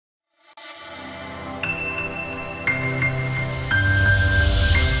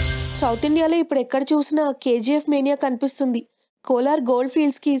South ఇండియాలో ఇప్పుడు ఎక్కడ చూసినా కేజీఎఫ్ మేనియా కనిపిస్తుంది. కోలార్ గోల్డ్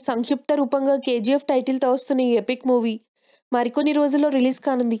ఫీల్డ్స్‌కి సంక్షిప్త రూపంగా కేజీఎఫ్ టైటిల్‌తో వస్తున్న ఈ ఎపిక్ మూవీ మరికొన్ని రోజుల్లో రిలీజ్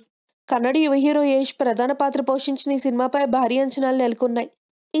కానుంది. కన్నడ యువ హీరో యష్ ప్రధాన పాత్ర పోషించిన ఈ సినిమాపై భారీ అంచనాలు నెలకొన్నాయి.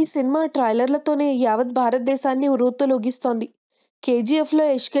 ఈ సినిమా ట్రైలర్లతోనే యావత్ భారతదేశాన్ని ఉర్రూతలూగిస్తోంది. కేజీఎఫ్‌లో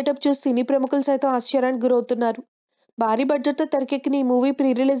యష్ గెటప్ చూసి సినీ ప్రముఖులు సైతం ఆశ్చర్యానికి గురవుతున్నారు. భారీ బడ్జెట్‌తో తెరకెక్కిన ఈ movie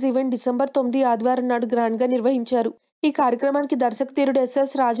pre release event December 9 ఆదివారం నాడు గ్రాండ్‌గా నిర్వహించారు. ఈ కార్యక్రమానికి దర్శకధీరుడు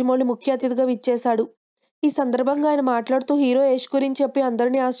ఎస్.ఎస్. రాజమౌళి ముఖ్య అతిథిగా విచ్చేశాడు. ఈ సందర్భంగా ఆయన మాట్లాడుతూ హీరో యష్ గురించి చెప్పి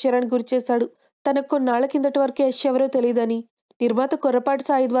అందరినీ ఆశ్చర్యానికి గురిచేశాడు. తనకు కొన్నాళ్ల కిందటి వరకు యష్ ఎవరో తెలీదని, నిర్మాత కొర్రపాటి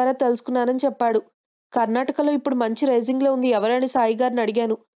సాయి ద్వారా తెలుసుకున్నానని చెప్పాడు. కర్ణాటకలో ఇప్పుడు మంచి రైజింగ్‌లో ఉంది ఎవరని సాయి గారిని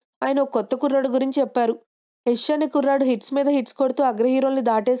అడిగాను. ఆయన ఓ కొత్త కుర్రాడు గురించి చెప్పారు. యష్ అనే కుర్రాడు హిట్స్ మీద హిట్స్ కొడుతూ అగ్ర హీరోల్ని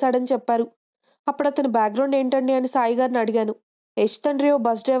దాటేశాడని చెప్పారు. అప్పుడు అతని బ్యాక్‌గ్రౌండ్ ఏంటండి అని సాయి గారిని అడిగాను. యష్ తండ్రి ఓ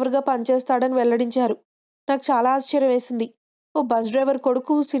బస్ డ్రైవర్‌గా పనిచేస్తాడని వెల్లడించారు. నాకు చాలా ఆశ్చర్యం వేసింది. ఓ బస్ డ్రైవర్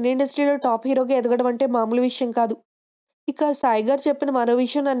కొడుకు సినీ ఇండస్ట్రీలో టాప్ హీరోగా ఎదగడం అంటే మామూలు విషయం కాదు. ఇక సాయి గారు చెప్పిన మరో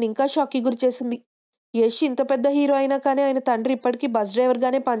విషయం నన్ను ఇంకా షాక్‌కి గురిచేసింది. యష్ ఇంత పెద్ద హీరో అయినా కానీ ఆయన తండ్రి ఇప్పటికీ బస్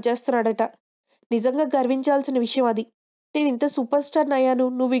డ్రైవర్‌గానే పనిచేస్తున్నాడట. నిజంగా గర్వించాల్సిన విషయం అది. నేను ఇంత సూపర్ స్టార్‌ని అయ్యాను,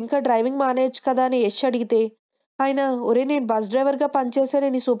 నువ్వు ఇంకా డ్రైవింగ్ మానేయొచ్చు కదా అని యష్ అడిగితే ఆయన ఒరేయ్ నేను బస్ డ్రైవర్‌గా పనిచేసే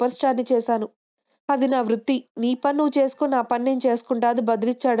నేను ఈ సూపర్ స్టార్‌ని చేశాను. అది నా వృత్తి. నీ పని నువ్వు చేసుకో, నా పని నేను చేసుకుంటా అని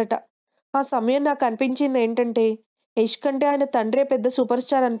బదులిచ్చాడట. ఆ సమయం నాకు అనిపించింది ఏంటంటే యష్ కంటే ఆయన తండ్రే పెద్ద సూపర్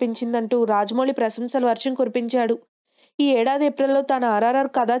స్టార్ అనిపించిందంటూ రాజమౌళి ప్రశంసల వర్షం కురిపించాడు. ఈ ఏడాది ఏప్రిల్‌లో తాను ఆర్ఆర్ఆర్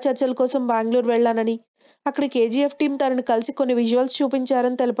కథా చర్చల కోసం బెంగుళూరు వెళ్ళానని, అక్కడ కేజీఎఫ్ టీం తనని కలిసి కొన్ని విజువల్స్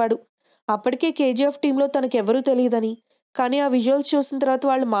చూపించారని తెలిపాడు. అప్పటికే కేజీఎఫ్ టీంలో తనకెవరూ తెలీదని, కానీ ఆ విజువల్స్ చూసిన తర్వాత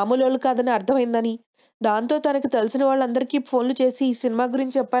వాళ్ళు మామూలోళ్ళు కాదని అర్థమైందని, దాంతో తనకు తెలిసిన వాళ్ళందరికీ ఫోన్లు చేసి ఈ సినిమా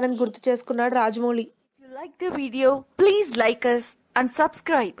గురించి చెప్పానని గుర్తు చేసుకున్నాడు Rajamouli. If you like the video, please like us and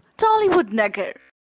subscribe Tollywood Nagar.